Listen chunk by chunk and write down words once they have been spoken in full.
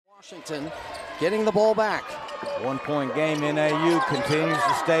Washington getting the ball back. 1-point game. NAU continues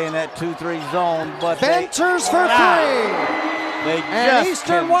to stay in that 2-3 zone, but Venters for three. And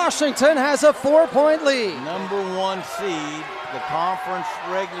Eastern Washington has a 4-point lead. #1 seed, the conference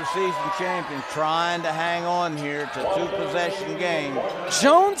regular season champion, trying to hang on here to 2-possession game.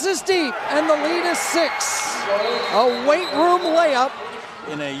 Jones is deep, and the lead is 6. A weight room layup.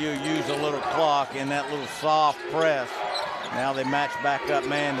 NAU used a little clock in that little soft press. Now they match back up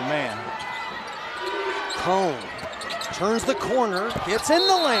man to man. Cone turns the corner, gets in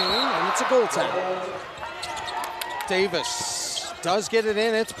the lane, and it's a goal tag. Davis does get it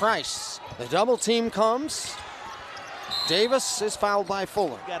in, it's Price. The double team comes. Davis is fouled by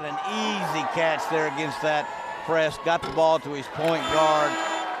Fuller. Got an easy catch there against that press, got the ball to his point guard.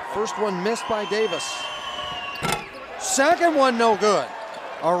 First one missed by Davis. Second one no good.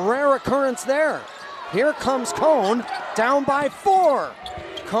 A rare occurrence there. Here comes Cone, down by 4.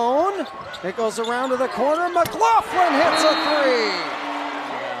 Cone, it goes around to the corner. McLaughlin hits a 3.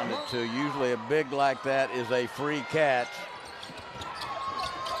 Down to 2. Usually a big like that is a free catch.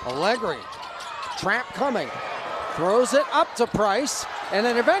 Allegri, trap coming. Throws it up to Price, and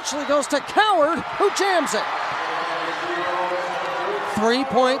then eventually goes to Coward, who jams it.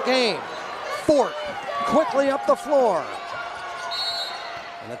 3-point game. Fort quickly up the floor.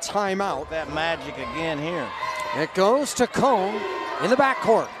 And a timeout. That magic again here. It goes to Cone in the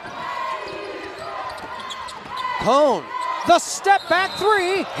backcourt. Cone, the step back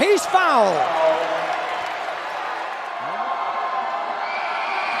 3, he's fouled.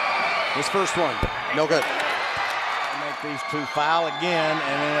 His first one, no good. Make these two foul again,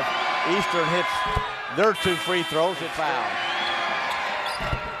 and then if Eastern hits their 2 free throws, it's fouled.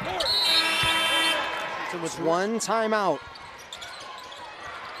 It was 1 timeout.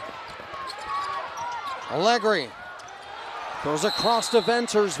 Allegri goes across to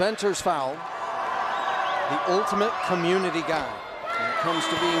Venters. Venters foul. The ultimate community guy when it comes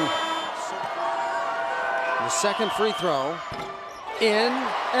to being the second free throw. In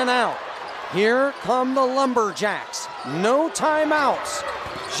and out. Here come the Lumberjacks. No timeouts.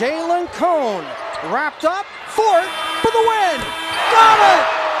 Jalen Cone wrapped up. Fort for the win. Got it!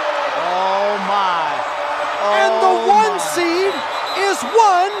 Oh my. Oh, and the 1 seed is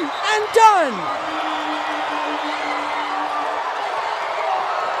 1 and done.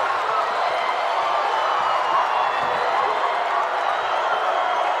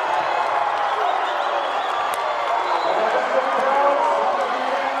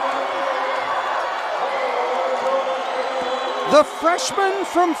 The freshman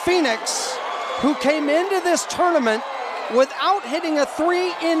from Phoenix, who came into this tournament without hitting a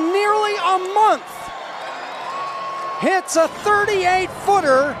 3 in nearly a month, hits a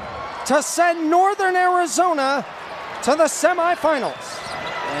 38-footer to send Northern Arizona to the semifinals.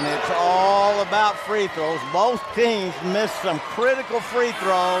 And it's all about free throws. Both teams missed some critical free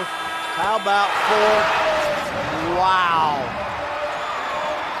throws. How about Fort? Wow.